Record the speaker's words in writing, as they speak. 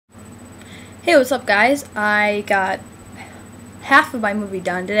Hey, what's up, guys? I got half of my movie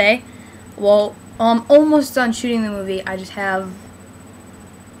done today. Well, I'm almost done shooting the movie. I just have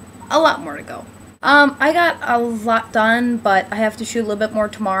a lot more to go. I got a lot done, but I have to shoot a little bit more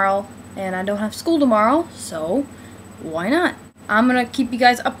tomorrow, and I don't have school tomorrow, so why not? I'm gonna keep you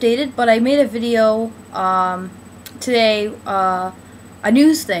guys updated, but I made a video today, a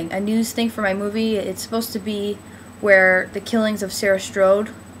news thing for my movie. It's supposed to be where the killings of Sarah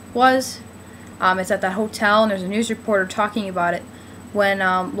Strode was. It's at that hotel, and there's a news reporter talking about it when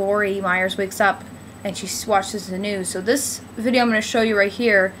Lori Myers wakes up and she watches the news. So this video I'm going to show you right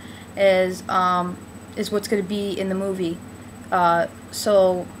here is what's going to be in the movie. I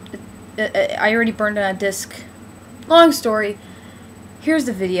already burned it on a disc. Long story. Here's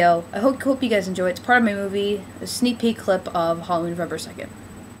the video. I hope you guys enjoy it. It's part of my movie, a sneak peek clip of Halloween November 2nd.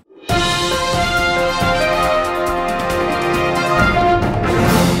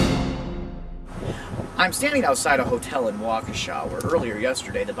 I'm standing outside a hotel in Waukesha, where earlier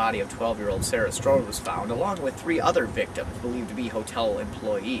yesterday the body of 12-year-old Sarah Strode was found, along with 3 other victims believed to be hotel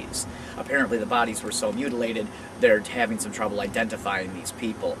employees. Apparently the bodies were so mutilated, they're having some trouble identifying these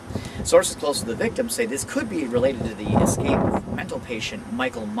people. Sources close to the victims say this could be related to the escape of mental patient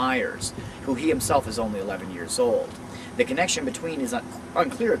Michael Myers, who he himself is only 11 years old. The connection between is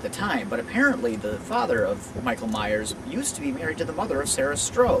unclear at the time, but apparently the father of Michael Myers used to be married to the mother of Sarah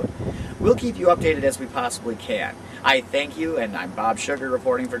Strode. We'll keep you updated as we possibly can. I thank you, and I'm Bob Sugar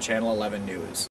reporting for Channel 11 News.